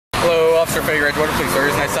Officer Fay, Edgewater Police. The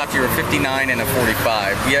reason I stopped you were 59 and a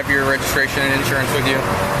 45. Do you have your registration and insurance with you?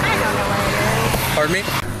 I don't know what it is. Pardon me?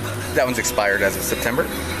 That one's expired as of September.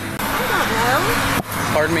 I don't know.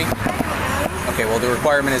 Pardon me? Okay, well the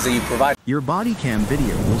requirement is that you provide. Your body cam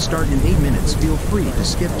video will start in 8 minutes. Feel free to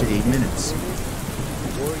skip to 8 minutes.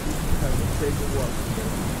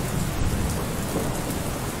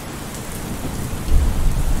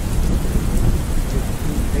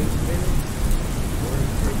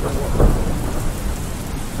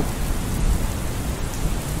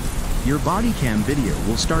 Your body cam video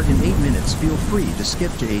will start in 8 minutes. Feel free to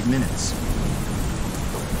skip to 8 minutes.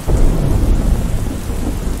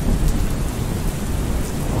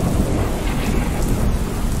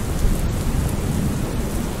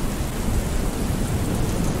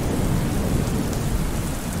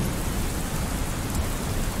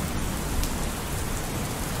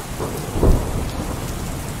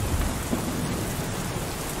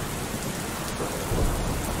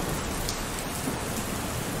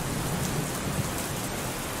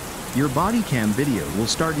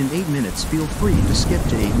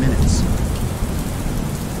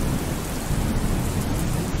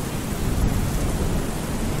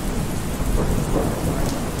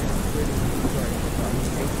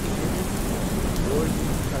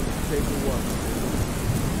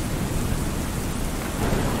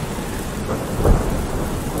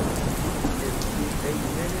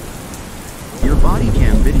 Your body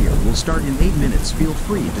cam video will start in 8 minutes. Feel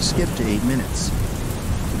free to skip to 8 minutes.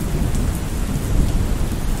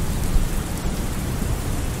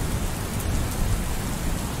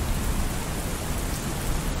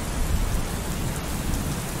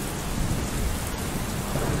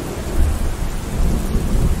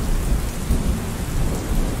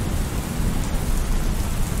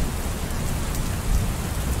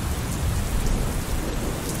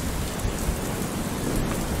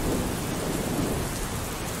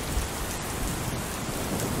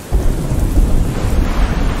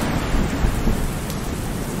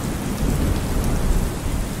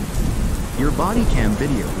 Your body cam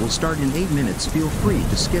video will start in 8 minutes. Feel free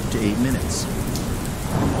to skip to 8 minutes.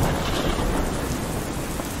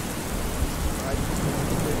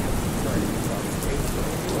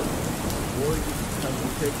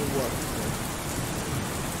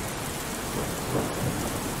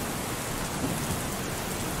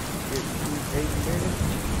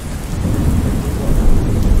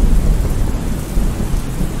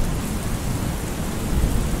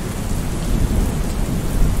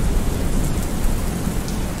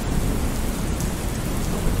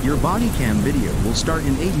 Your body cam video will start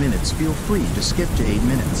in 8 minutes. Feel free to skip to 8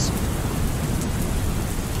 minutes.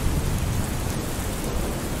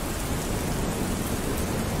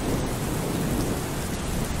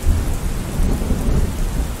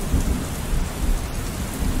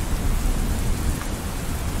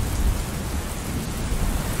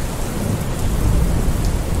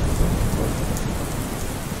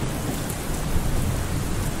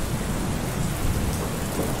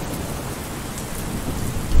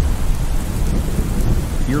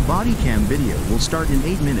 Your body cam video will start in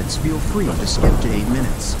 8 minutes. Feel free to skip to 8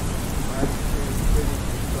 minutes.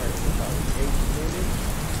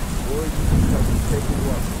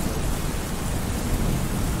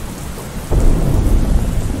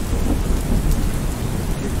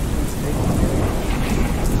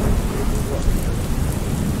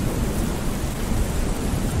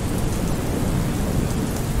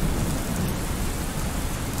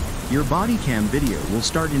 Your body cam video will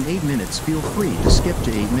start in 8 minutes. Feel free to skip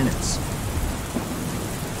to 8 minutes.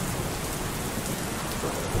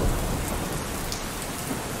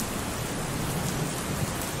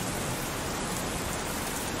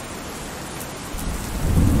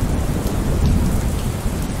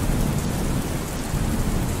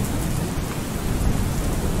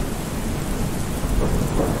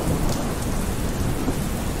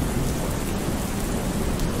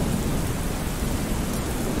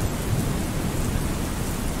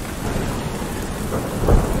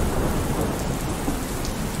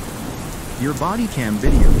 Your body cam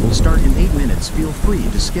video will start in 8 minutes. Feel free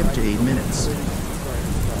to skip to 8 minutes.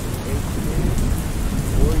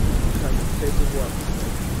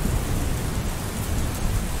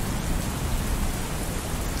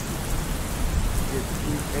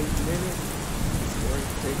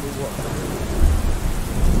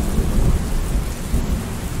 body cam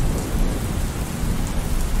video will start in 8 minutes. Feel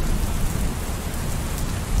free to skip to 8 minutes.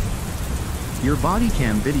 Your body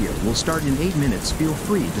cam video will start in 8 minutes. Feel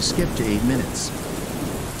free to skip to 8 minutes.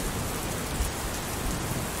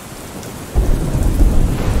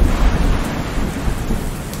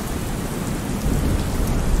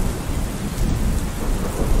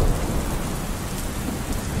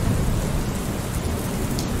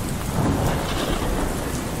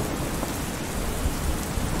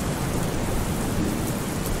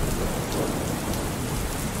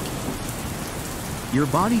 Your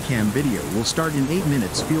body cam video will start in 8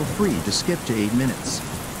 minutes. Feel free to skip to 8 minutes.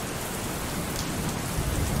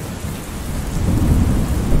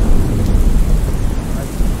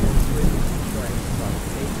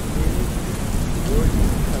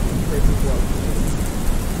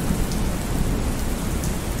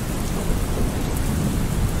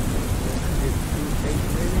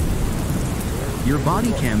 Your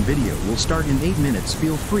body cam video will start in 8 minutes.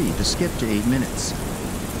 Feel free to skip to 8 minutes.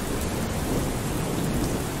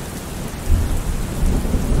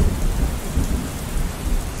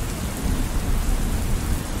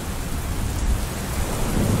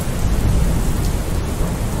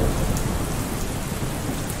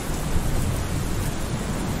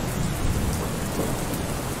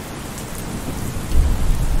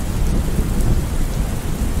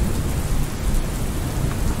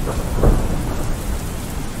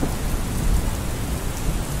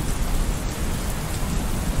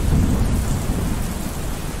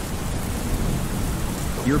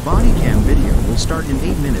 Your body cam video will start in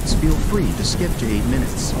 8 minutes. Feel free to skip to 8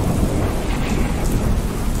 minutes.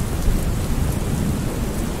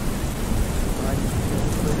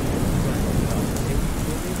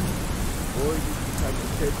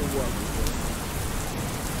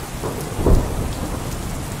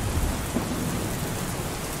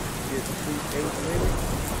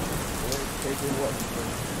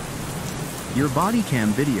 Your body cam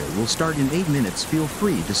video will start in 8 minutes. Feel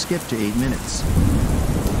free to skip to 8 minutes.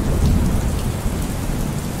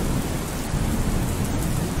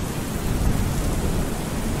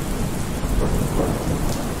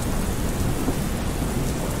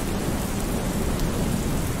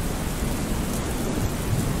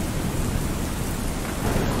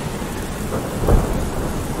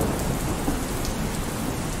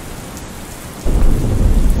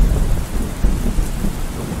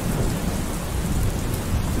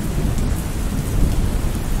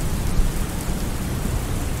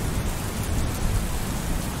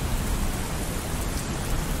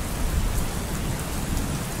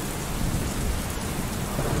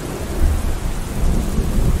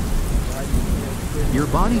 Your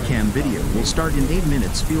body cam video will start in 8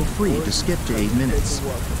 minutes. Feel free to skip to 8 minutes.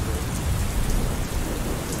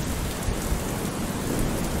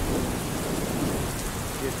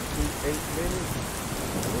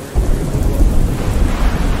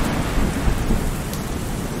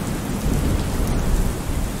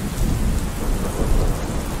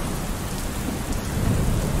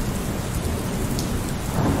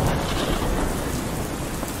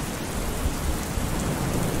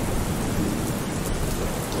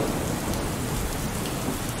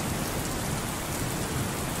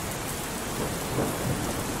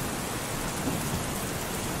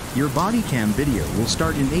 Your body cam video will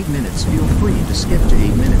start in 8 minutes. Feel free to skip to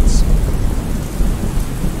 8 minutes.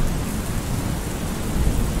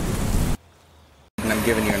 And I'm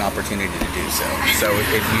giving you an opportunity to do so. So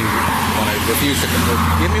if you want to refuse to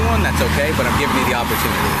give me one, that's okay, but I'm giving you the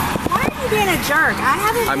opportunity. Why are you being a jerk? I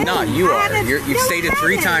haven't. I'm not. You are. You've stated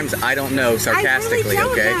 3 times, I don't know, sarcastically, I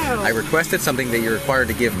really okay? don't know. I requested something that you're required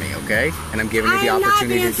to give me, okay? And I'm giving you the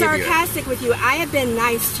opportunity to give you I am not it. being sarcastic with you. I have been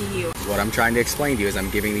nice to you. What I'm trying to explain to you is I'm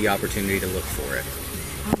giving the opportunity to look for it.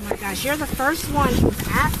 Oh my gosh, you're the first one who's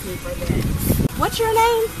asked me for this. What's your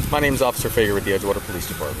name? My name's Officer Fager with the Edgewater Police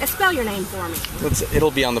Department. Spell your name for me. It'll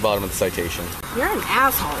be on the bottom of the citation. You're an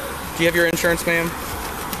asshole. Do you have your insurance, ma'am?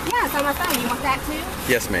 Yeah, it's on my phone. You want that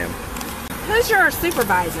too? Yes, ma'am. Who's your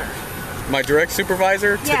supervisor? My direct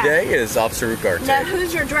supervisor Yeah. today is Officer Ugarte. No,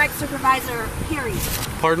 who's your direct supervisor, period?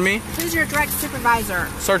 Pardon me? Who's your direct supervisor?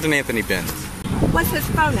 Sergeant Anthony Benz. What's his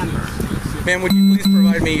phone number? Ma'am, would you please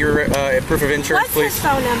provide me your proof of insurance, What's please? his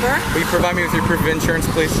phone number? Will you provide me with your proof of insurance,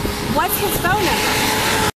 please? What's his phone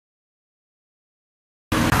number?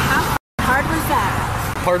 How hard was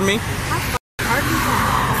that? Pardon me? How hard was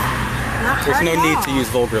that? Not There's hard no at need all. to use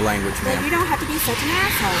vulgar language, But ma'am. you don't have to be such an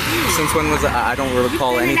asshole, do you? Since when was I don't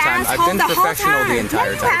recall You've been any an time. I've asshole been the whole professional the time. entire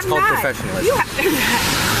No, you time. It's have called not. professionalism. You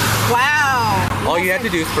have, wow. All you have to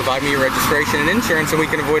do is provide me your registration and insurance and we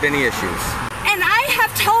can avoid any issues. And I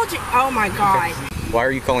have told you. Oh my God. Why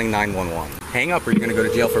are you calling 911? Hang up or you're going to go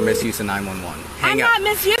to jail for misuse of 911. I'm not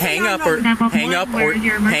misusing Hang up or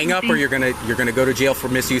 911. hang up or you're going to go to jail for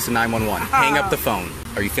misuse of 911. Hang up the phone.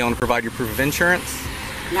 Are you failing to provide your proof of insurance?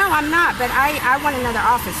 No, I'm not, but I want another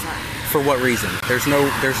officer. For what reason? There's no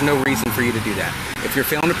reason for you to do that. If you're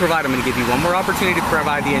failing to provide, I'm going to give you one more opportunity to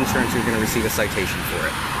provide the insurance. You're going to receive a citation for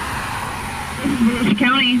it.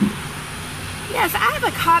 County. Yes, I have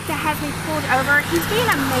a cop that has me pulled over. He's being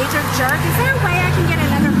a major jerk. Is there a way I can get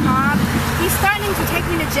another cop? He's threatening to take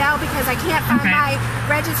me to jail because I can't find my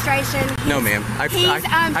registration. No, ma'am. I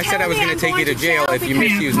said I was going to take you to jail if you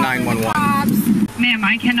misuse 911. Ma'am,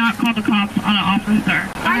 I cannot call the cops on an officer.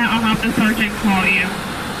 I'll have the sergeant call you.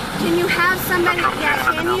 Can you have somebody?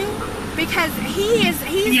 Yeah, can you? Because he's.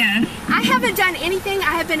 Yes. I haven't done anything.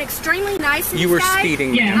 I have been extremely nice to this guy. You were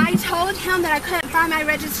speeding. Yes. I told him that I couldn't find my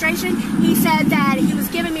registration. He said that he was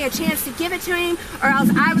giving me a chance to give it to him, or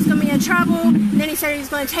else I was going to be in trouble. And then he said he was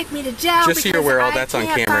going to take me to jail. Just so you're aware, all that's on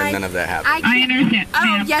camera and none of that happened. I understand.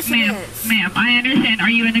 Oh, yes, it is. Ma'am, I understand.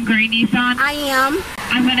 Are you in a gray Nissan? I am.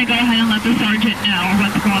 I'm going to go ahead and let the sergeant know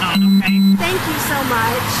what's going on, okay? Thank you so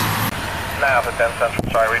much. Now for 10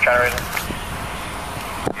 Central. Sorry, were you trying to raise it?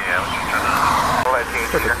 Yeah, I was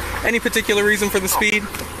just trying to... Any particular reason for the speed?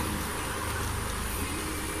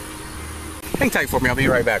 Hang tight for me, I'll be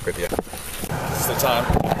right back with you. This is the time.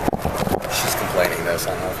 She's complaining though, so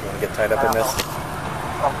I don't know if you want to get tied up in this.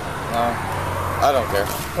 No, I don't care.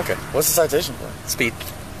 Okay, what's the citation for? Speed.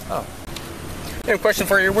 Oh. I have a question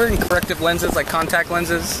for you. You're wearing corrective lenses, like contact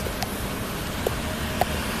lenses?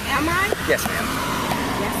 Am I? Yes, ma'am.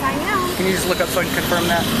 Yes, I am. Can you just look up so I can confirm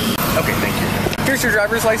that? Okay, thank you. Here's your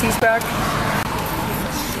driver's license back.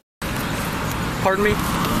 Pardon me?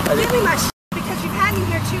 Give me my because you've had me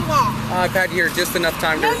here too long. I've had here just enough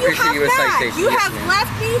time to No, you issue have you a not. citation. You Yes, have ma'am.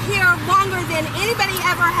 left me here longer than anybody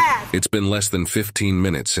ever has. It's been less than 15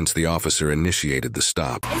 minutes since the officer initiated the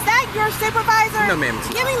stop. Is that your supervisor? No, ma'am.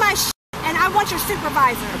 Give me my and I want your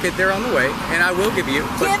supervisor. Okay, they're on the way, and I will give you.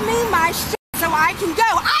 Give me my so I can go.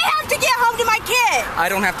 I have to get home to my kid. I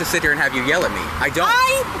don't have to sit here and have you yell at me. I don't.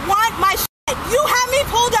 I want my You have me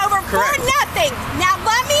pulled over Correct. for nothing. Now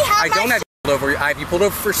let me have I don't have you pulled over. I have you pulled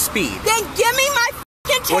over for speed. Then give me my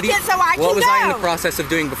ticket so I can go. What was I in the process of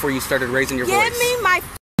doing before you started raising your voice? Give me my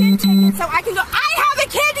ticket so I can go. I have a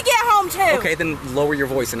kid to get home to. Okay, then lower your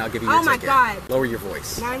voice and I'll give you your Oh my ticket. God. Lower your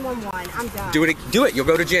voice. 911. I'm done. Do it. Do it. You'll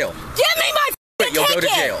go to jail. Give me my ticket. You'll go to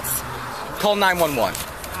jail. Call 911.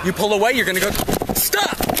 You pull away, you're gonna go.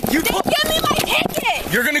 Stop! You Then give me my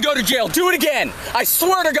ticket. You're gonna go to jail. Do it again. I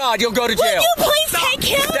swear to God, you'll go to jail. Will you please take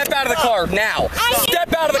him? Step out of the car now.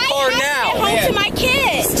 Step out of the car now. I have to get home to my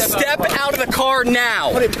kids. Step out of the car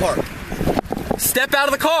now. Put it in park. Step out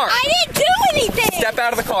of the car. I didn't do anything. Step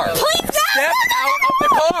out of the car. Please, no. Step out of the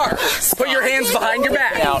car. Put your hands behind your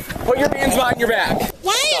back. Put your hands behind your back.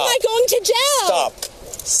 Why am I going to jail? Stop.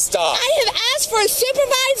 Stop. I have asked for a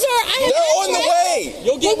supervisor. They're on the way.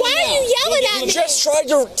 You'll get Why are you yelling at He me? just tried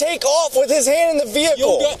to take off with his hand in the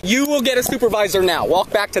vehicle. You will get a supervisor now.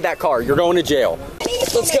 Walk back to that car. You're going to jail. I need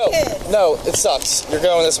to call Let's my go. kid. No, it sucks. You're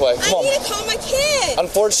going this way. Come I on. need to call my kid.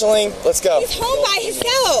 Unfortunately, let's go. He's home by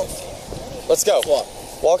himself. Let's go.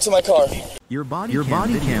 Walk to my car. Your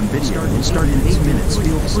body cam video will start in 8 minutes.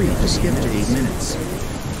 Feel free to skip to 8 minutes.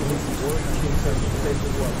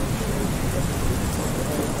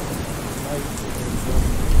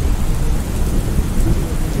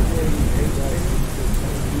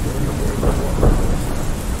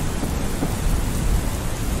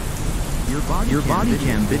 Your body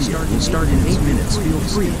cam video will start in 8 minutes. Feel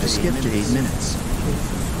free to skip to 8 minutes.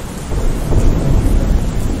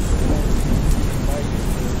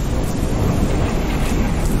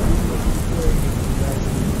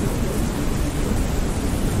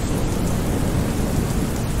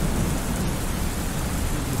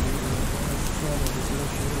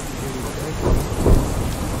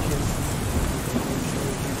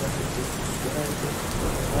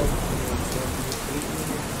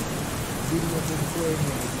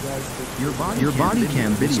 Your body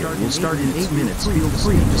cam video will start in 8 minutes. Feel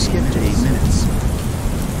free to skip to 8 minutes.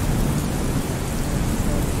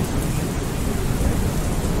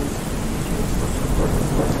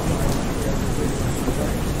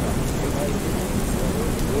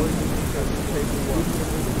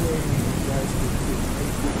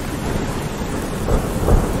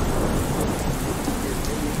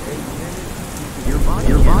 Your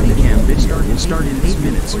body cam video will start in 8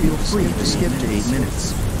 minutes. Feel free to skip to 8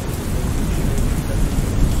 minutes.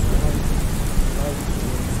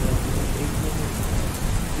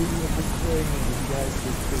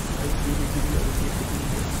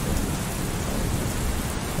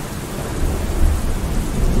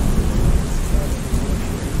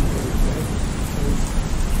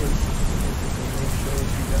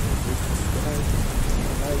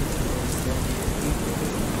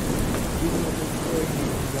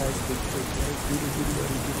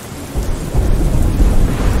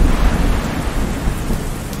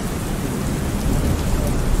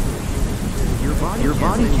 Your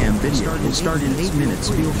body cam video will start in 8 minutes.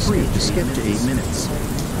 Feel free to skip to 8 minutes.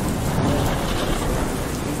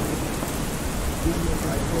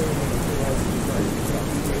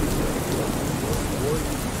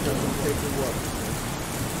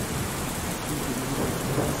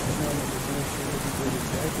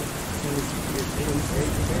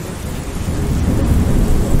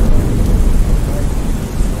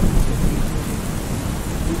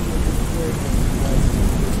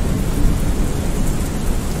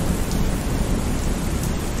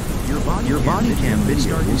 Your Bodycam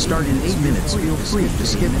video will start in 8 minutes. Feel free to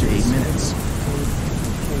skip to 8 minutes.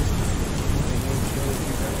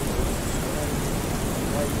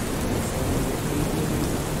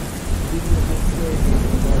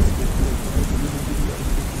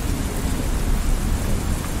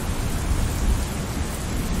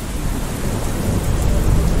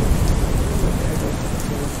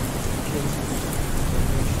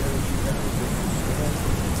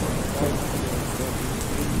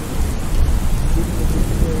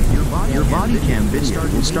 Your Bodycam video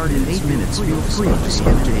will start in 8 minutes. Feel free to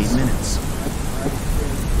skip to 8 minutes.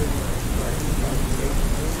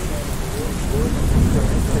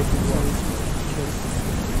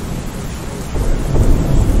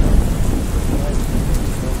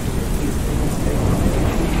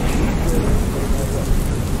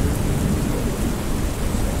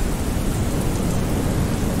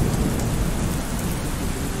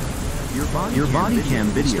 Your Bodycam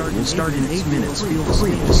video will start in 8 minutes. Feel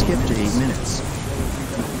free to skip to 8 minutes.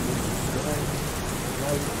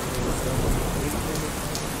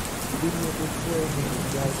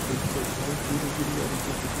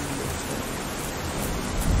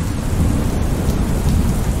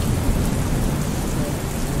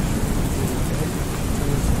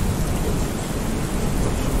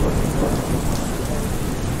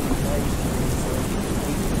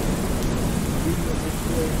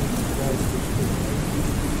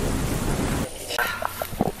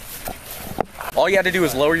 All you had to do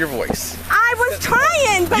was lower your voice. I was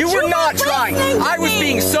trying, but You were not weren't trying. listening to I was me.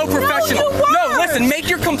 being so professional. No, you weren't. Listen, make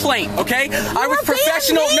your complaint, okay? I was were being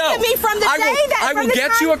professional. mean No, to me from the I day will. that- I from will the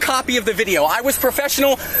get time- you a copy of the video. I was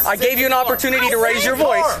professional. I gave you an opportunity to raise your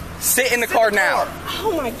voice. Sit in the car now.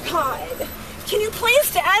 Oh my God! Can you please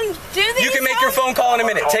do these? You can make your phone call in a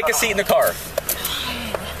minute. Take a seat in the car.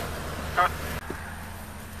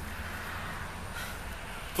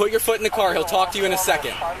 Put your foot in the car. He'll talk to you in a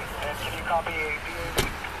second.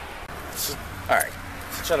 All right.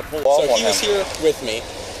 Try to pull So off on he was him. here with me.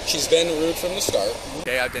 She's been rude from the start.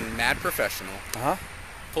 Okay, I've been mad professional.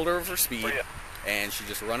 Pulled her over for speed, and she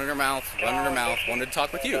just running her mouth, wanted to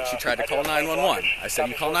talk with you. She tried to call 911. I said,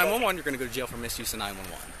 you call 911, you're going to go to jail for misuse of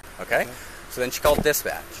 911. Okay? So then she called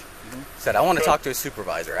dispatch. Said, I want to talk to a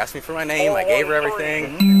supervisor. Asked me for my name. I gave her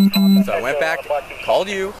everything. So I went back, called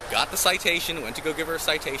you, got the citation, went to go give her a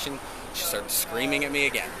citation. She started screaming at me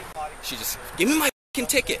again. She just, give me my f***ing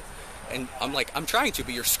ticket. And I'm like, I'm trying to,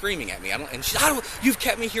 but you're screaming at me. You've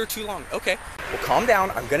kept me here too long. Okay, well, calm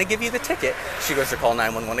down. I'm going to give you the ticket. She goes to call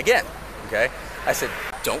 911 again. Okay, I said,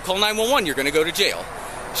 don't call 911. You're going to go to jail.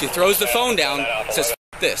 She throws the phone down, says,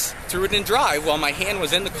 F this. Threw it in drive while my hand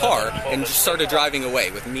was in the car and just started driving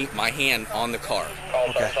away with my hand on the car.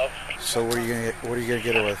 Okay. So what are you gonna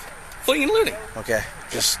get her with? Fleeing and looting. Okay.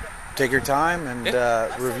 Just take your time and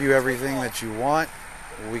review everything that you want.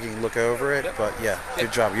 We can look over it, but yeah,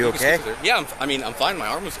 good job. You okay? Yeah, I'm fine. My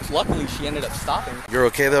arm was. Luckily, she ended up stopping. You're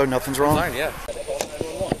okay though. Nothing's wrong. Fine. Yeah.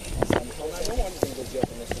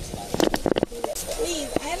 Please,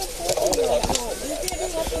 I have a 14-year-old at home. You can't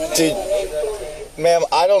be Dude, ma'am,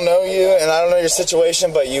 I don't know you and I don't know your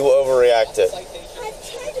situation, but you overreacted. I've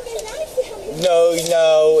tried to be nice to him.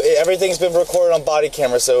 No, everything's been recorded on body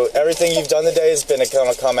camera, so everything you've done today has been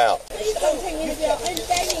gonna come out. Please don't take me to jail. I'm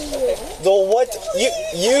begging you. The what?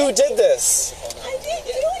 You did this. I didn't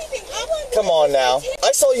do anything. I want. Come on now.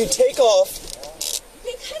 I saw you take off.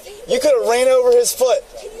 Because You could have ran over his foot.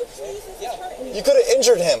 Can you please? This is hurting me. You could have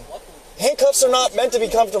injured him. Handcuffs are not meant to be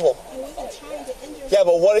comfortable. I wasn't trying to injure him. Yeah,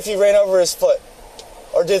 but what if you ran over his foot?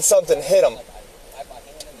 Or did something, hit him?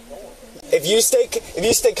 If you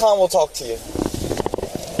stay calm, we'll talk to you.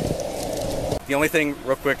 The only thing,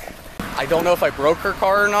 real quick, I don't know if I broke her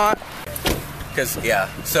car or not. Because,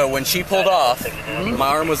 so when she pulled off, my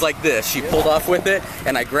arm was like this. She pulled off with it,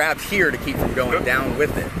 and I grabbed here to keep from going down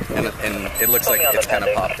with it. And it looks like it's kind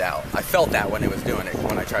of popped out. I felt that when it was doing it,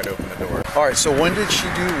 when I tried to open the door. All right. So when was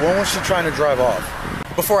she trying to drive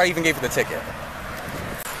off? Before I even gave her the ticket.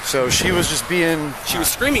 So she was just being. She was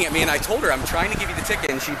screaming at me, and I told her, I'm trying to give you the ticket,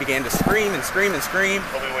 and she began to scream and scream and scream.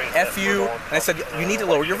 F you. And I said, you need to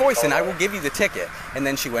lower your voice, and I will give you the ticket. And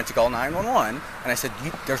then she went to call 911, and I said,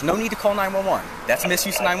 there's no need to call 911. That's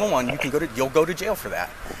misuse of 911. You'll go to jail for that.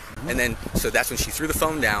 And then, so that's when she threw the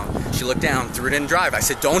phone down. She looked down, threw it in drive. I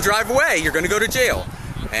said, don't drive away. You're going to go to jail.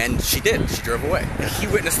 And she did. She drove away. And he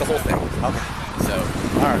witnessed the whole thing. Okay. So,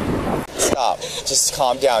 all right. Stop. Just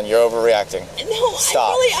calm down. You're overreacting. No,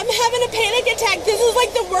 Stop. I'm having a panic attack. This is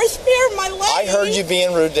like the worst fear of my life. I heard you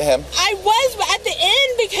being rude to him. I was, but at the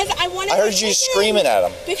end because I wanted. I heard you screaming at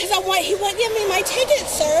him. Because he wouldn't give me my ticket,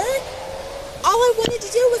 sir. All I wanted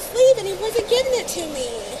to do was leave, and he wasn't giving it to me.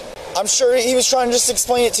 I'm sure he was trying to just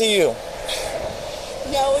explain it to you.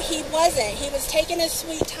 No, he wasn't. He was taking his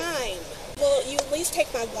sweet time. Will you at least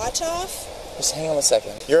take my watch off? Just hang on a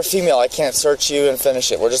second. You're a female. I can't search you and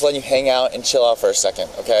finish it. We're just letting you hang out and chill out for a second,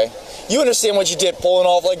 okay? You understand what you did, pulling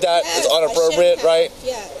off like that is inappropriate, right?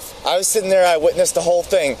 Yes. I was sitting there. I witnessed the whole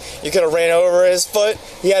thing. You could have ran over his foot.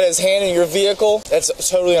 He had his hand in your vehicle. That's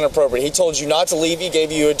totally inappropriate. He told you not to leave. He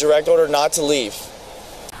gave you a direct order not to leave.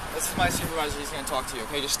 This is my supervisor. He's going to talk to you,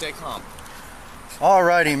 okay? Just stay calm.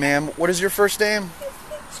 Alrighty, ma'am. What is your first name?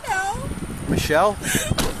 Michelle. Michelle?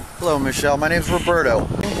 Hello, Michelle. My name's Roberto.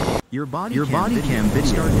 Your body cam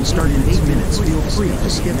video will start in 8 minutes. Feel free to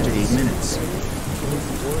skip to 8 minutes.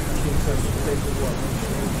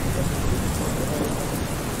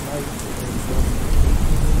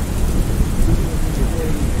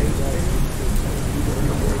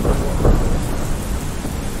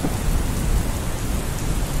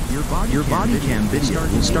 Your body cam video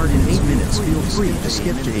will start in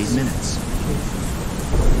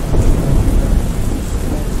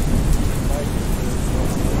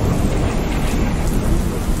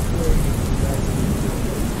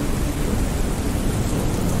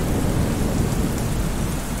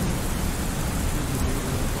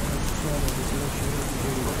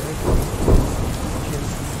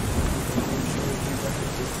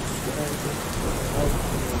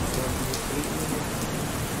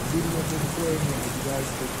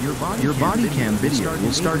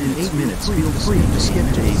 8 minutes. Feel free to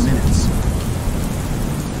skip to 8 minutes.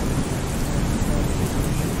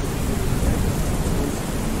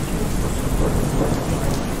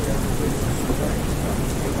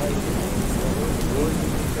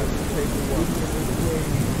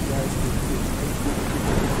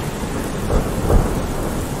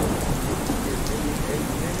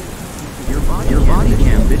 Your body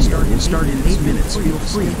cam video will start in 8 minutes. Feel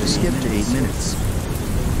free to skip to 8 minutes.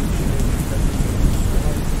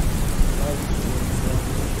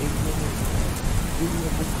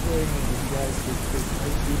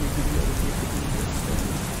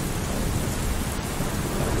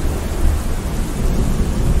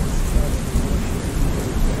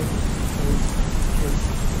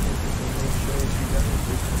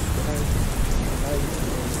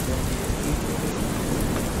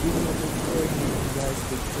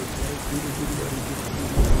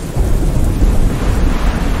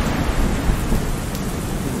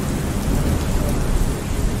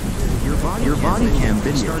 Your body cam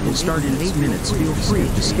video will start in 8 minutes. Feel free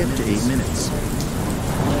to skip to 8 minutes.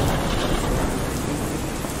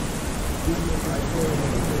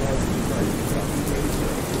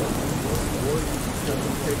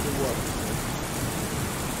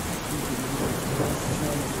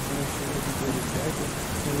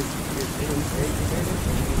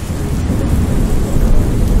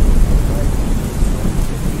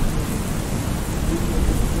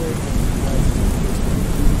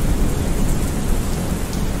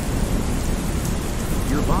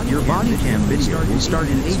 Your body cam video will start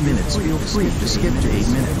in 8 minutes. Feel free to skip to 8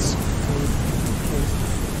 minutes.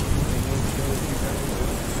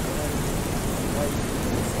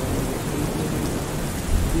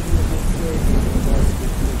 Your body cam video will start in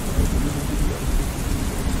 8 minutes. Feel free to skip to 8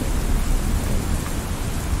 minutes.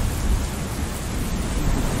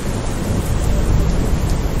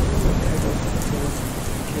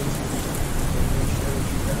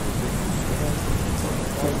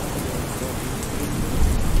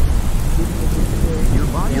 Your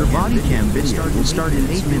body cam video will start in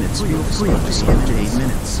 8 minutes. Feel free to skip to 8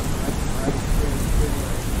 minutes.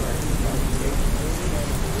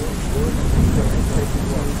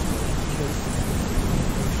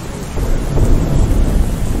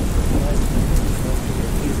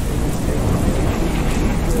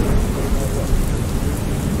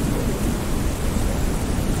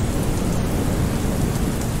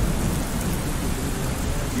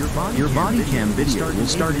 Your body cam video will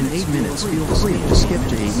start in 8 minutes. Feel free to skip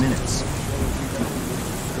to 8 minutes.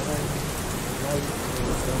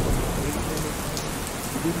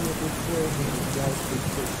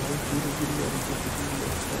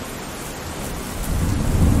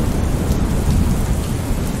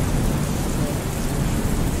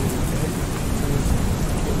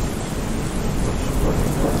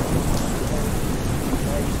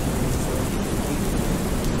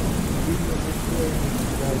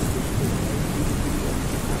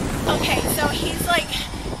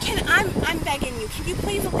 begging you. Can you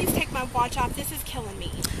please at least take my watch off? This is killing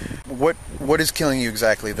me. What is killing you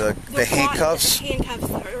exactly? The handcuffs? The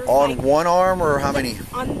handcuffs are on like, one arm or how many?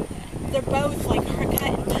 They're both like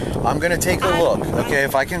cut. I'm gonna take a look. Okay,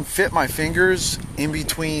 if I can fit my fingers in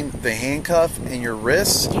between the handcuff and your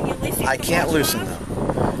wrists, I can't loosen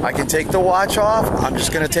them. I can take the watch off. I'm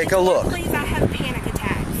just gonna take a look. Please, I have panic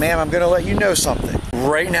attacks. Ma'am, I'm gonna let you know something.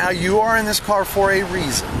 Right now, you are in this car for a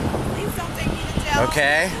reason. Please don't take me to jail.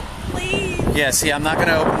 Okay? Please. Yeah. See, I'm not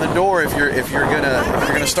gonna open the door if you're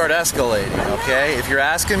gonna start escalating. Okay? If you're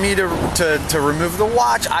asking me to remove the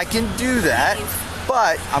watch, I can do that.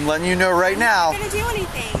 But I'm letting you know right now. I'm not gonna do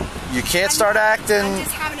anything. You can't start acting. I'm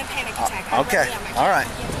just having a panic attack. Okay. All right.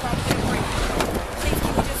 Please,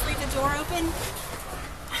 can you just leave the door open?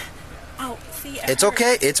 Oh, see. It's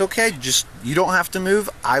okay. It's okay. Just you don't have to move.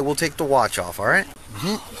 I will take the watch off. All right.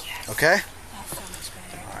 Oh, yes. Okay. That's so much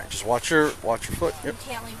better. All right. Just watch your foot. Yep. You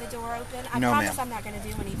can't leave the door open. I No, promise ma'am. I'm not gonna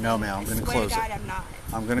do anything. No, ma'am. I'm gonna close it. I swear to God, I'm not.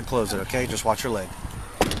 I'm gonna close it. Okay. Just watch your leg.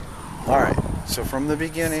 All right. So from the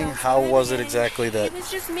beginning, how was it exactly that? He was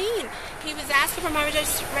just mean. He was asking for my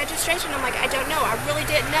registration. I'm like, I don't know. I really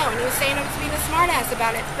didn't know. And he was saying I was being a smartass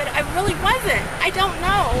about it, but I really wasn't. I don't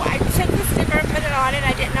know. I took the sticker and put it on, and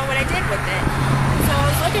I didn't know what I did with it. So I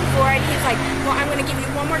was looking for it. And he's like, well, I'm going to give you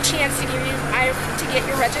one more chance to get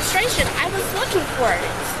your registration. I was looking for it.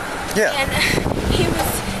 Yeah. And he was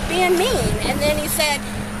being mean. And then he said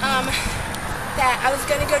that I was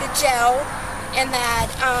going to go to jail, and that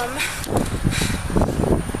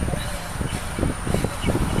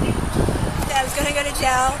I was going to go to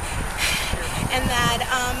jail, and that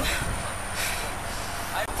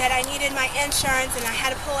I needed my insurance, and I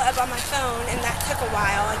had to pull it up on my phone, and that took a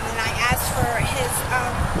while. And then I asked for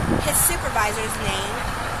his supervisor's name,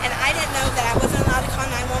 and I didn't know that I wasn't allowed to call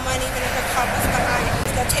 911 even if the cop was behind. It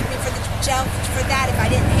was going to take me for the jail for that if I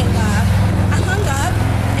didn't hang up. I hung up.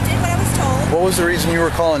 I did what I was told. What was the reason you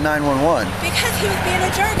were calling 911? Because he was being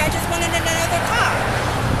a jerk. I just wanted another cop.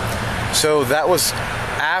 So that was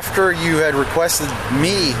after you had requested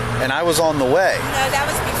me, and I was on the way. No, that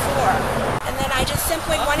was before. And then I just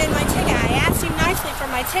simply wanted my ticket. I asked him nicely for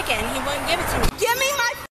my ticket, and he wouldn't give it to me. Give me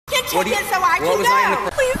my ticket so I can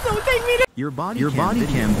go. Please don't take me to... Your body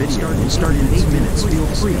cam video will start in 8 minutes. Feel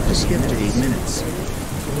free to skip to 8 minutes.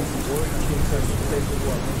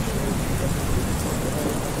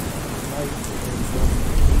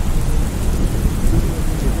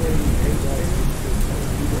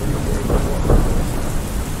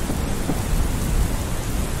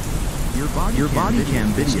 Your body cam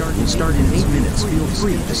video will start in 8 minutes. Feel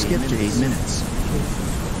free to skip to 8 minutes.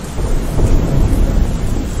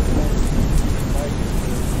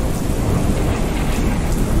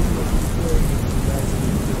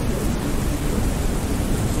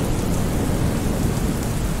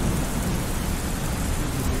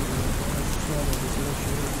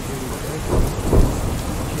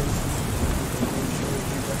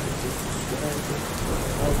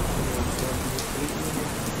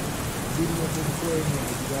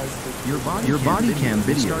 Your body cam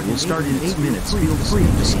video will start in 8 minutes. Feel free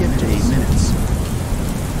to skip to 8 minutes.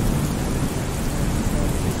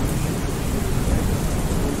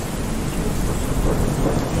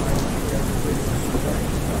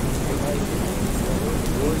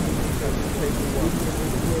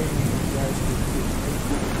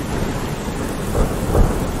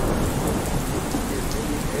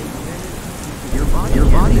 Your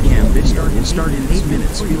body cam video will start in 8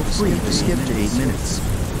 minutes. Feel free to skip to 8 minutes.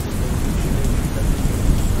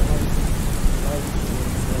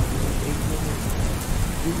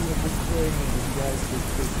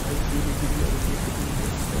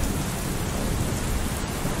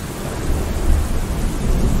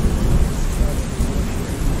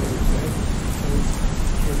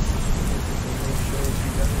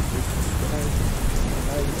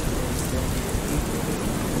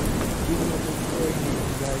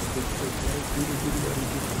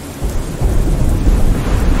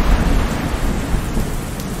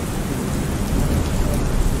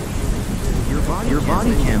 Your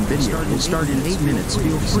body cam video will start in 8 minutes.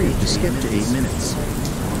 Feel free to skip to 8 minutes.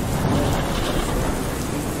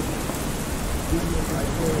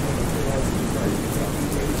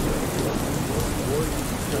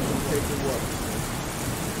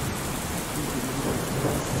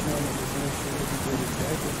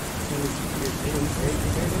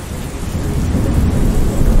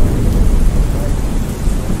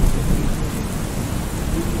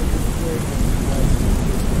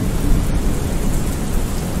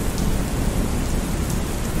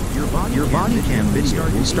 Your body cam video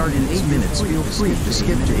will start in 8 minutes. Feel free to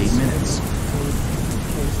skip to 8 minutes.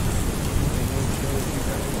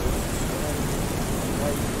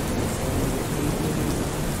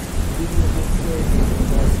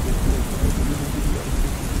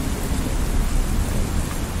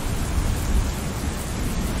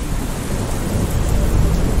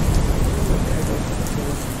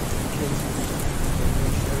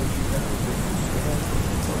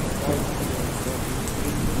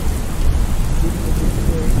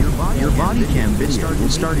 Bodycam video will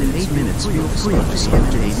start in 8 minutes. Feel free to skip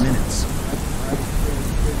to 8 minutes.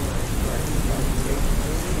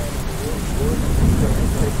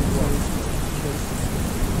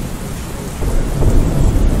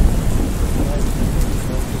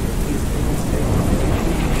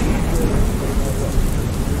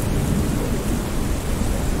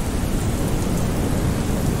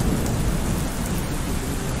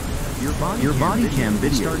 Your Bodycam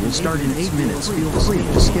video will start in 8 minutes. Feel free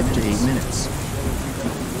to skip to 8 minutes.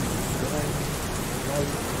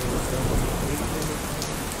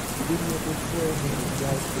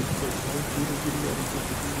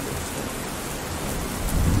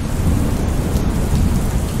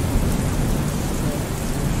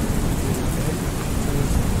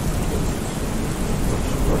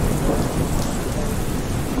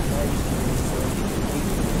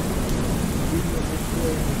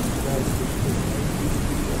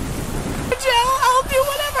 I'll do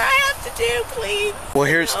whatever I have to do, please.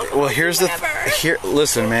 Here's the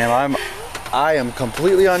listen, man, I am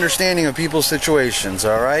completely understanding of people's situations,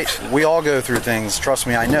 all right? We all go through things, trust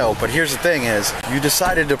me, I know. But here's the thing is, you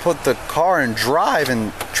decided to put the car in drive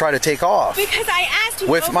and try to take off. Because I asked you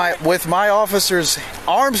with my officer's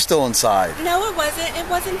arm still inside. No, it wasn't. It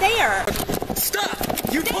wasn't there. Stop!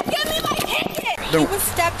 You give me my ticket. He was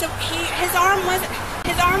stepped. His arm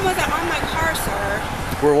wasn't on my car, sir.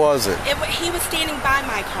 Where was it? He was standing by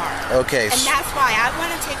my car. Okay. And that's why I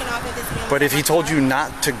want to take it off of his hand. But if he told you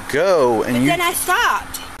not to go and then I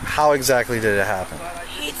stopped. How exactly did it happen?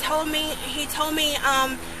 He told me.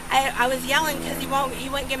 I was yelling because he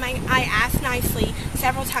wouldn't give my. I asked nicely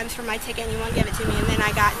several times for my ticket and he wouldn't give it to me. And then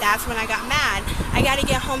that's when I got mad. I got to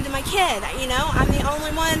get home to my kid. You know, I'm the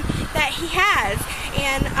only one that he has,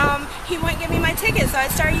 and he wouldn't give me my ticket. So I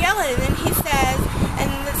started yelling, and then he says,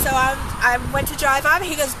 and so I went to drive off. And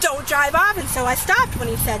he goes, "Don't drive off," and so I stopped when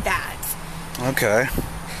he said that. Okay.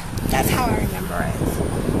 That's how I remember it.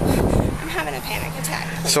 I'm having a panic attack.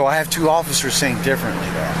 So I have two officers saying differently,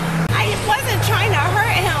 though. I wasn't trying to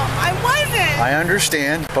hurt him. I wasn't. I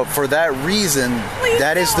understand, but for that reason,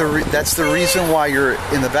 that's the reason why you're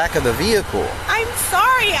in the back of the vehicle. I'm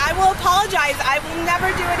sorry. I will apologize. I will never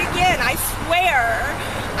do it again. I swear.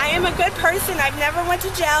 I am a good person. I've never went to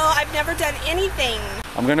jail. I've never done anything.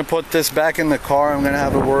 I'm gonna put this back in the car. I'm gonna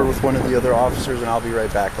have a word with one of the other officers, and I'll be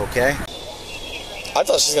right back. Okay? I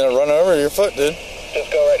thought she was gonna run over your foot, dude.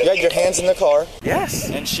 Just go right You had your hands in the car. Yes.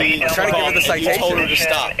 And she was trying to give her the citation. You told her to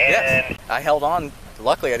stop. Yes. I held on.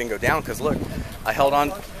 Luckily, I didn't go down because look, I held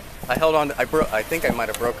on. I think I might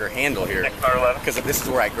have broke her handle here because this is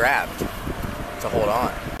where I grabbed to hold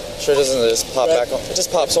on. Sure doesn't just pop back on? It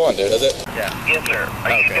just pops on, dude, does it? Yeah. Yes, sir.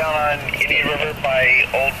 Are you down on Indian River by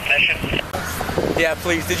Old Mission? Yeah,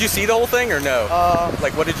 please. Did you see the whole thing or no?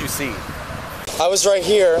 Like, what did you see? I was right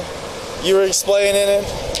here. You were explaining it.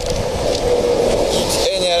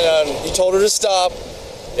 And you told her to stop.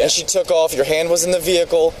 Yeah. And she took off. Your hand was in the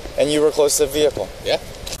vehicle, and you were close to the vehicle. Yeah.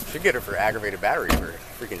 Should get her for aggravated battery for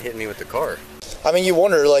freaking hitting me with the car. I mean, you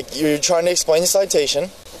wonder, like, you're trying to explain the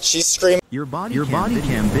citation. She's screaming. Your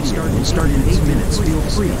Bodycam video will start in 8 minutes. Feel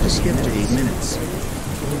free to skip to 8 minutes.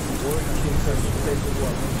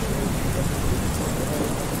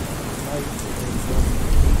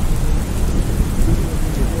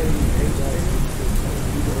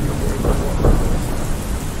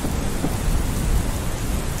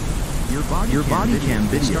 Your Bodycam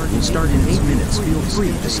video will start in 8 minutes. Feel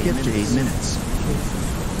free to skip to 8 minutes.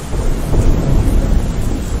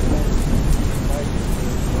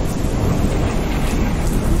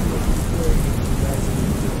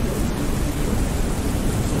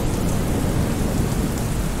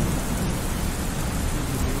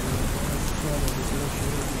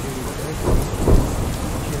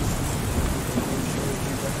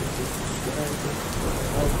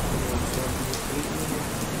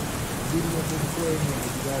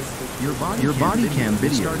 Your Bodycam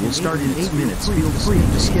video will start in 8 minutes. Feel free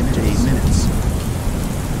to skip to 8 minutes.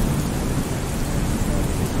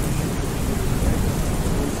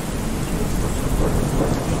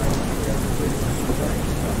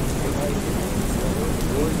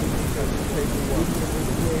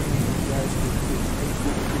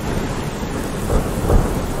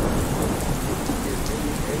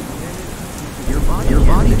 Your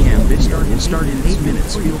Bodycam video will start in 8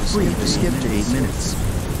 minutes. Feel free to skip to 8 minutes.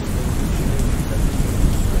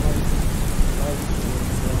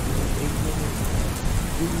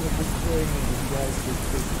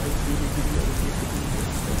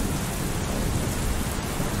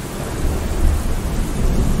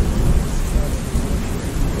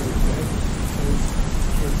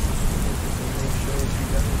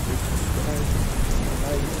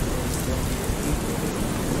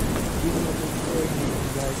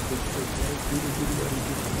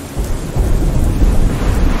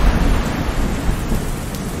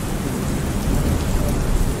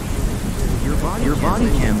 body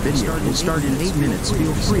cam video will start in 8 minutes.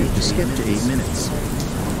 Feel free to skip to 8 minutes.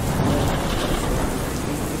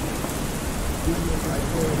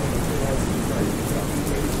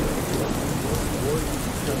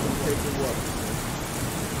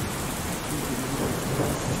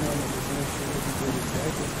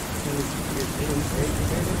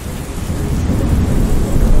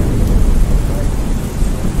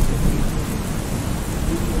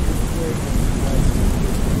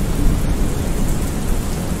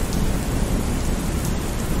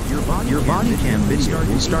 Your body cam video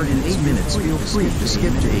will start in 8 minutes. Feel free to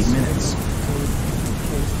skip to 8 minutes.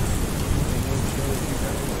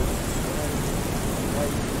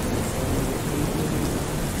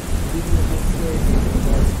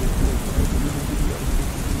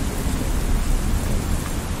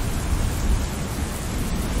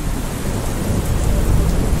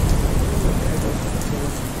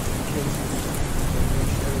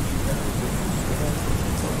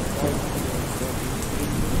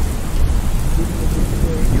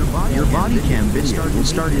 Your body cam video will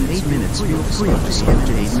start in 8 minutes. Feel free to skip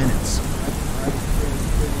to 8 minutes.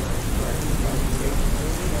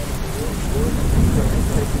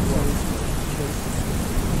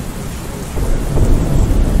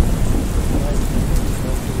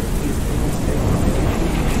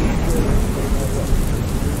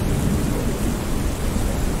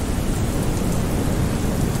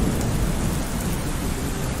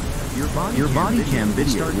 Your body cam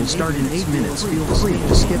video will start in 8 minutes. Feel free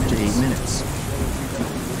to skip to 8 minutes.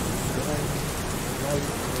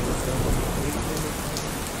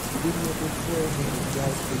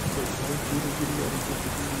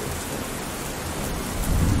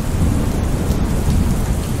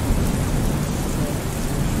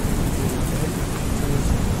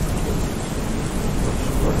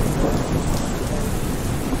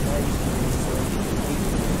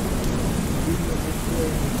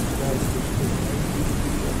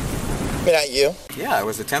 At you. Yeah, I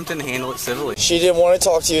was attempting to handle it civilly. She didn't want to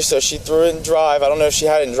talk to you, so she threw it in drive. I don't know if she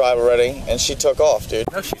had it in drive already, and she took off, dude.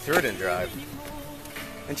 No, she threw it in drive.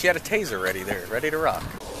 And she had a taser ready there, ready to rock.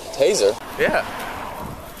 Taser? Yeah.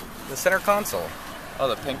 The center console. Oh,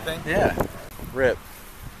 the pink thing? Yeah. Rip,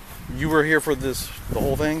 you were here for this, the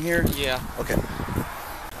whole thing here? Yeah. Okay.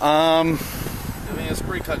 I mean, it was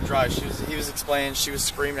pretty cut and dry. He was explaining, she was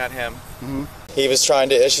screaming at him. Mm-hmm. He was trying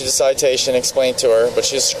to issue the citation, explain to her, but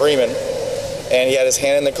she was screaming. And he had his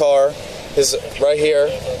hand in the car, his right here.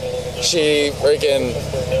 He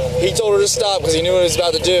told her to stop because he knew what he was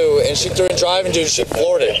about to do, and she threw it in drive, and dude, she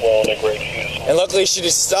floored it. And luckily she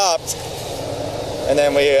just stopped, and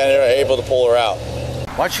then we ended up able to pull her out.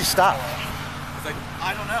 Why'd she stop?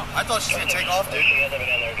 I don't know. I thought she was gonna take off, dude.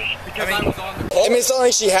 Because I was on the... I mean, it's not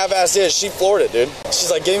like she half-assed it. She floored it, dude. She's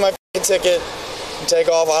like, give me my ticket and take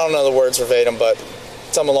off. I don't know the words verbatim, but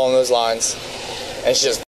something along those lines. And she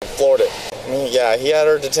just floored it. I mean, yeah, he had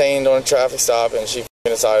her detained on a traffic stop, and she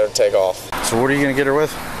decided to take off. So what are you gonna get her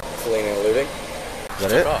with? Fleeing and eluding. Is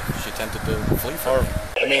that it? She attempted to flee from me.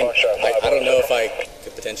 I mean, I don't know if I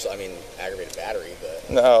could potentially, aggravated battery, but...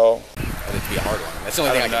 No. But it'd be a hard one. That's the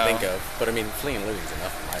only thing I can think of. But I mean, fleeing and eluding is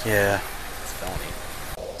enough in my opinion. Yeah. It's a felony.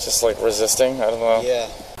 Just like resisting, I don't know. Yeah.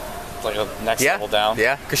 Like a next level down.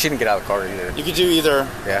 Yeah, because she didn't get out of the car either. You could do either.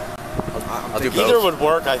 Yeah. I'll do both. Either would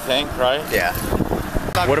work, I think, right? Yeah.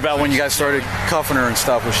 What about when you guys started cuffing her and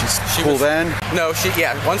stuff? Was she cool then? No,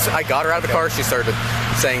 once I got her out of the car, she started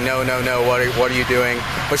saying, no, what are you doing?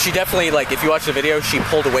 But she definitely, like, if you watch the video, she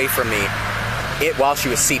pulled away from me while she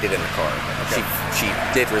was seated in the car. Okay. She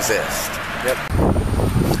did resist. Yep.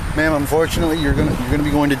 Ma'am, unfortunately, you're gonna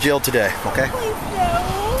be going to jail today. Okay. Please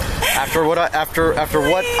no. After what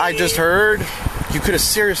I just heard, you could have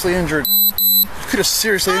seriously injured. Him.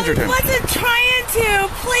 I wasn't trying to.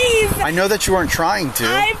 Please. I know that you weren't trying to.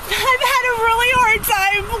 I've had a really hard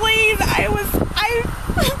time. Please. I was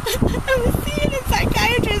seeing a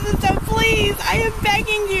psychiatrist and stuff. Please. I am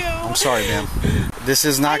begging you. I'm sorry, ma'am. This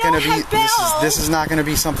is not going to be. This is not going to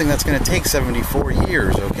be something that's going to take 74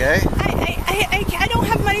 years. Okay. I don't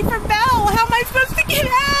have money for bail. How am I supposed to get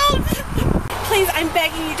out? Please, I'm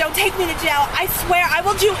begging you. Don't take me to jail. I swear, I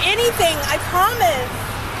will do anything. I promise.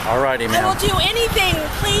 Alrighty, ma'am. I will do anything,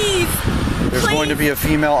 please. There's going to be a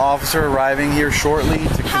female officer arriving here shortly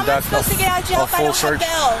to How conduct am I supposed to get out of jail a if I full don't search.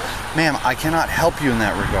 have bail? Ma'am, I cannot help you in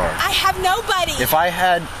that regard. I have nobody. If I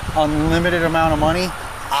had unlimited amount of money,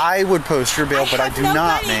 I would post your bail, but I do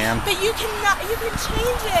not, ma'am. But you cannot. You can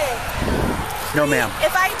change it. No, ma'am.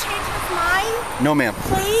 If I change his mind. No, ma'am.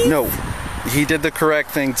 Please. No. He did the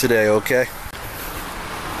correct thing today, okay?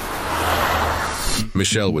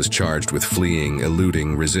 Michelle was charged with fleeing,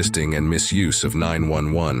 eluding, resisting, and misuse of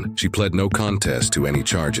 911. She pled no contest to any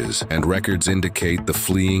charges, and records indicate the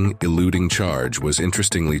fleeing, eluding charge was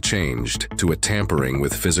interestingly changed to a tampering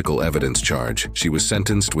with physical evidence charge. She was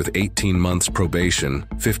sentenced with 18 months probation,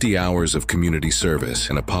 50 hours of community service,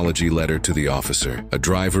 an apology letter to the officer, a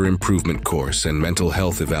driver improvement course, and mental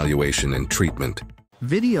health evaluation and treatment.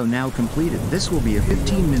 Video now completed. This will be a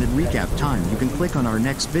 15-minute recap time. You can click on our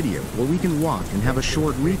next video where we can walk and have a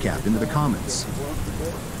short recap into the comments.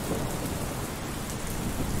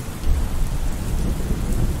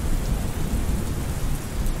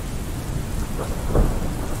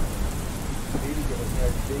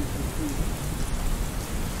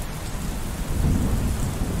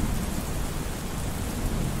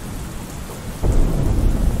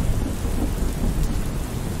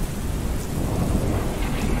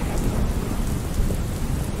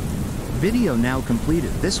 Video now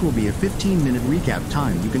completed. This will be a 15-minute recap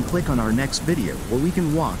time. You can click on our next video where we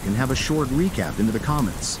can walk and have a short recap into the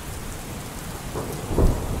comments.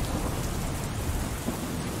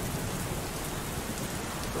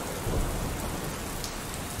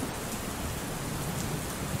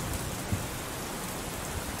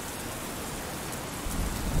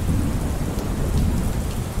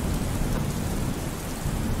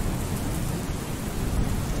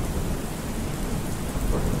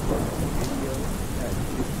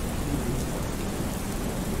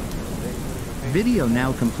 Video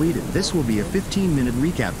now completed. This will be a 15-minute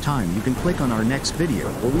recap time. You can click on our next video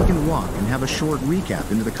where we can walk and have a short recap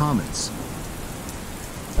into the comments.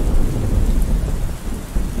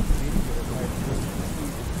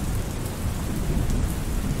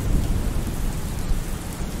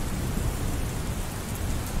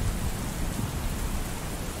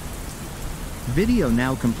 Video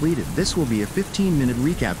now completed. This will be a 15-minute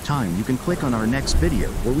recap time. You can click on our next video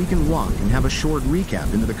where we can walk and have a short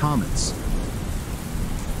recap into the comments.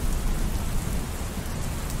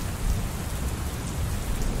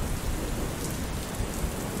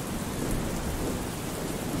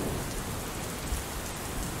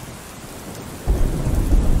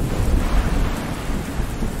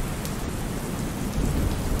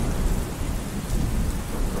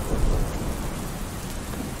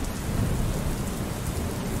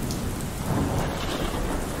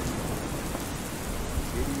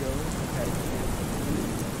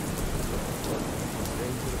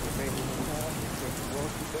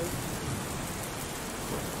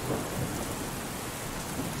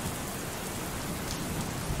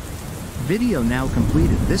 Video now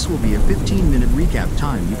completed. This will be a 15-minute recap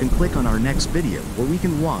time. You can click on our next video where we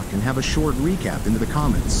can walk and have a short recap into the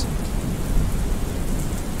comments.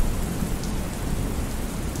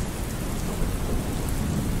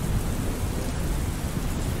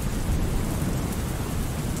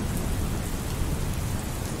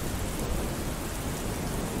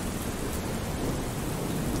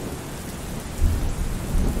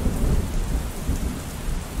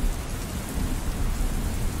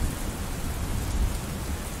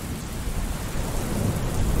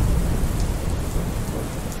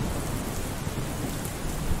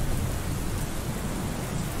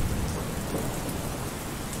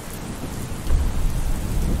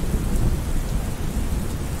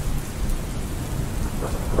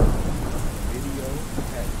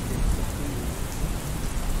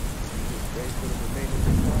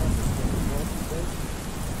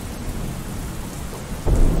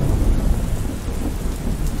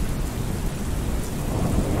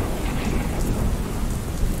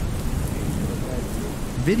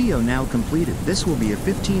 Video now completed. This will be a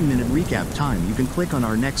 15-minute recap time. You can click on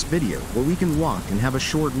our next video where we can walk and have a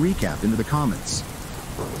short recap into the comments.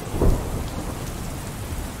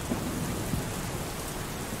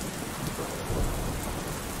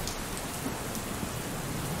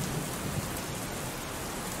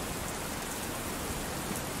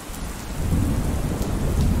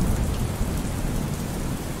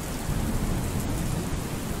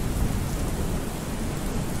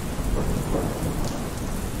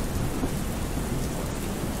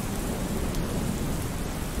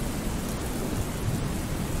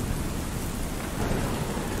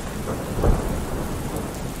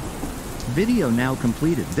 Video now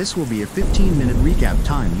completed. This will be a 15-minute recap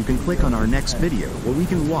time. You can click on our next video where we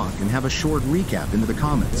can walk and have a short recap into the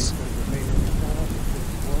comments.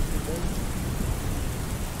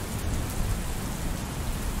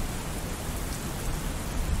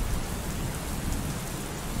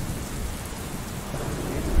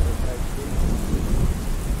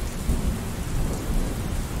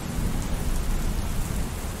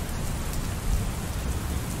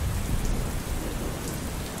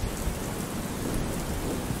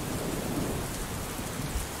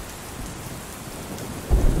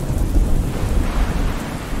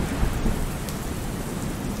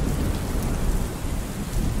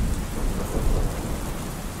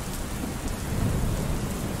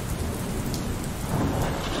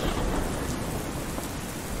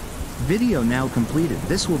 Video now completed.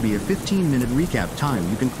 This will be a 15-minute recap time.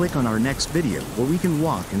 You can click on our next video, or we can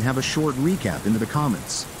walk and have a short recap into the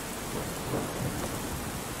comments.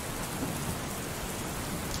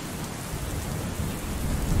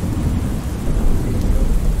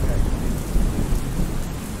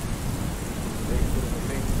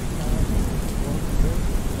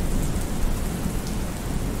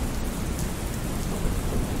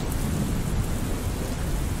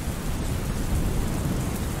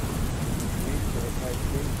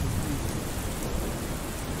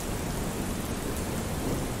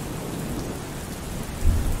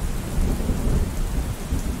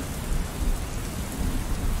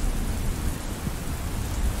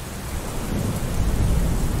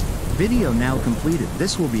 Video now completed.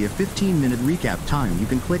 This will be a 15-minute recap time. You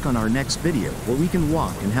can click on our next video, or we can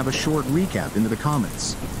walk and have a short recap into the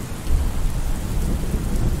comments.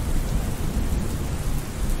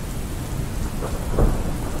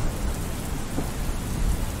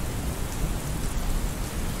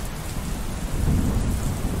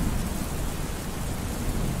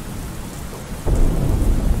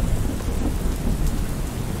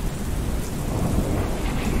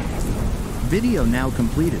 Video now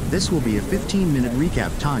completed. This will be a 15-minute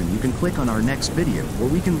recap time. You can click on our next video, or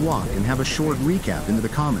we can walk and have a short recap into the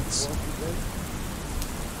comments.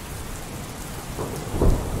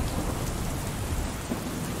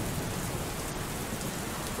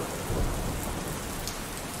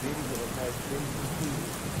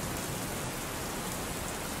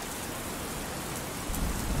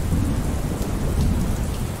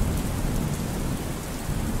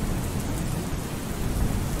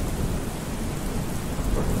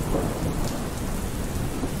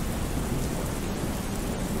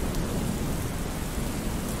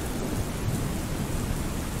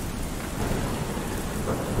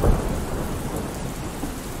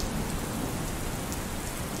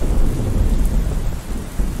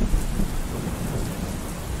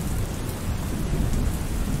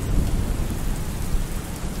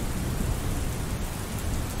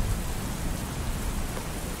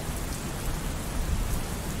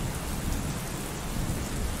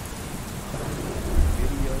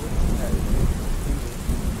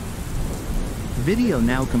 Video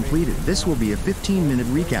now completed. This will be a 15-minute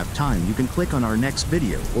recap time. You can click on our next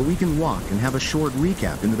video, or we can walk and have a short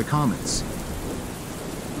recap into the comments.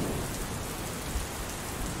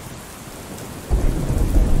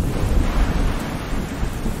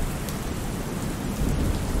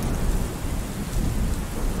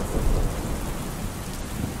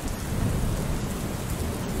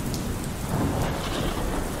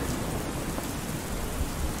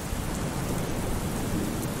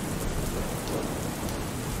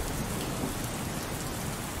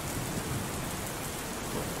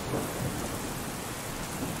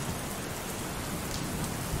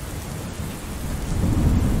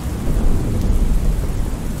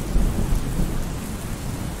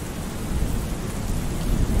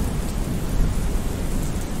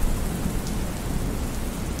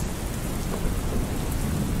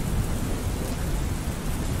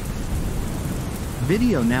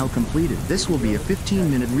 Video now completed. This will be a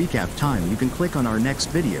 15-minute recap time. You can click on our next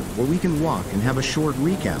video, or we can walk and have a short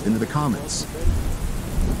recap into the comments.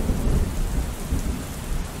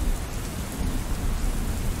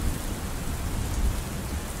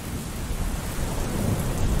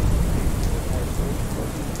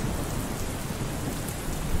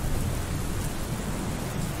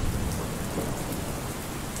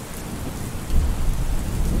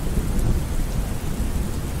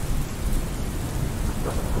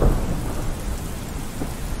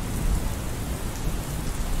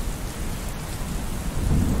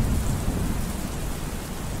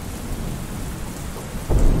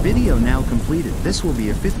 Video now completed. This will be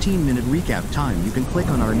a 15-minute recap time. You can click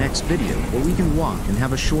on our next video, or we can walk and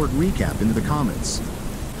have a short recap into the comments.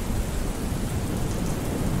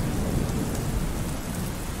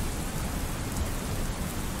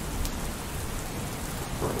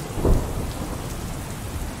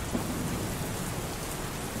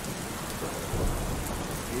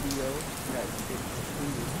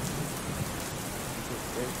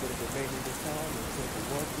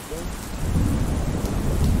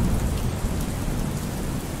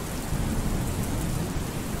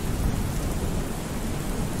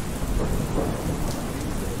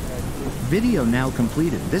 Video now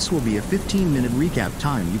completed. This will be a 15-minute recap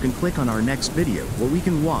time. You can click on our next video, or we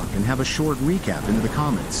can walk and have a short recap into the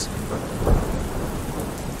comments.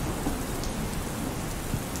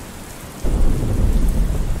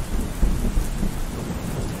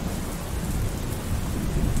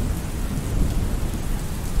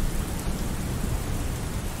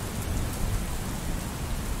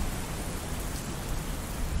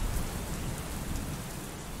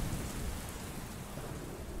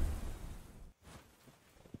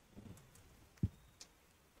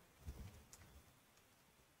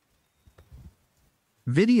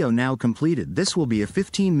 Video now completed. This will be a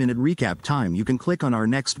 15-minute recap time. You can click on our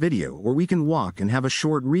next video, or we can walk and have a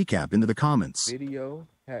short recap into the comments. Video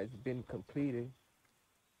has been completed.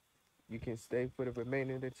 You can stay for the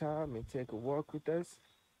remainder of the time and take a walk with us.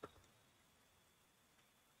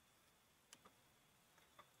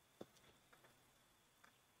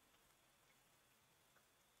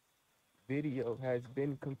 Video has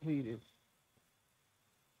been completed.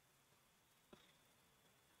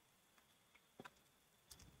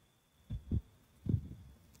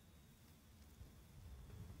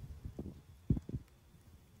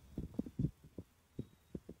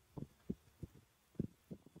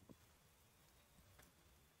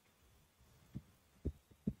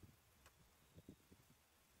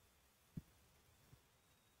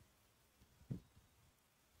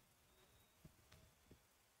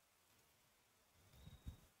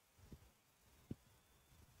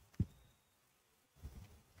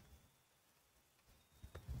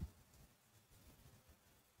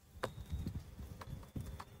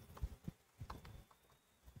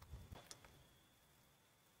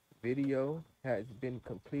 Video has been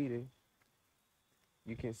completed.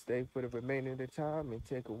 You can stay for the remainder of the time and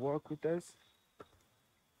take a walk with us.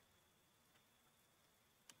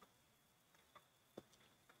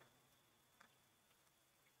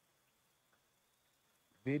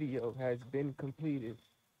 Video has been completed.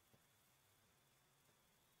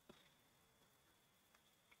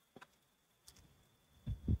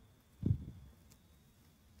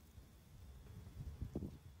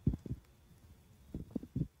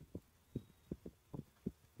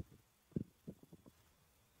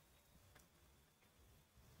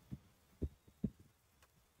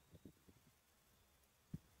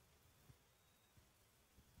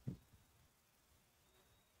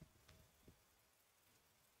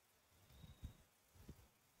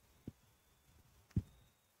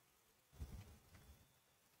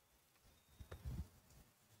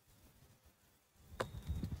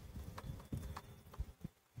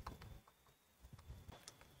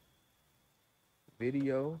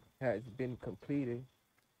 Video has been completed.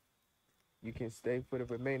 You can stay for the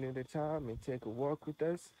remainder of the time and take a walk with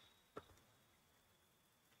us.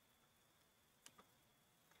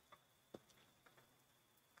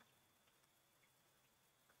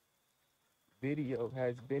 Video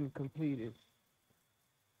has been completed.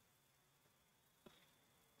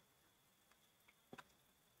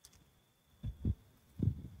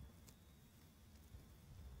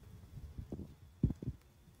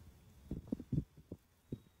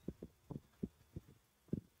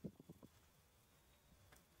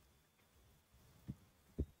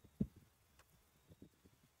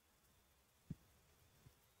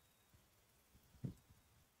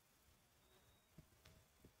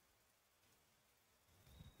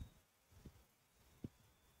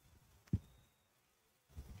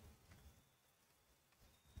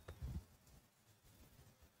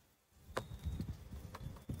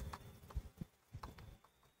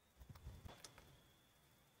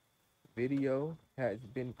 Video has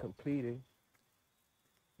been completed.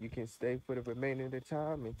 You can stay for the remainder of the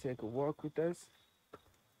time and take a walk with us.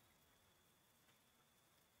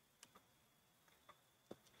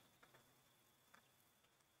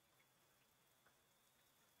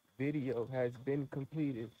 Video has been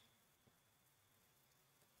completed.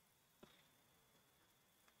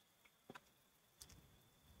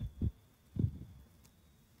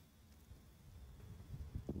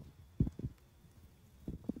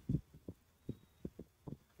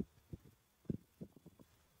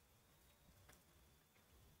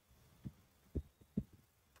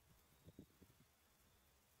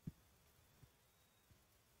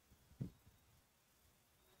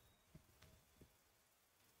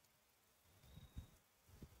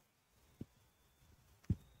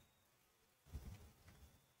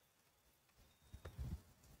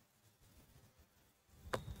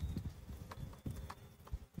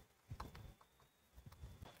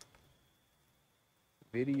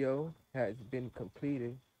 Video has been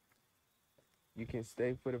completed. You can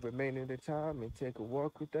stay for the remainder of the time and take a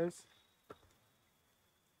walk with us.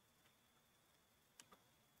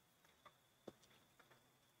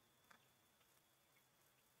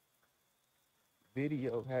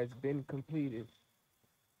 Video has been completed.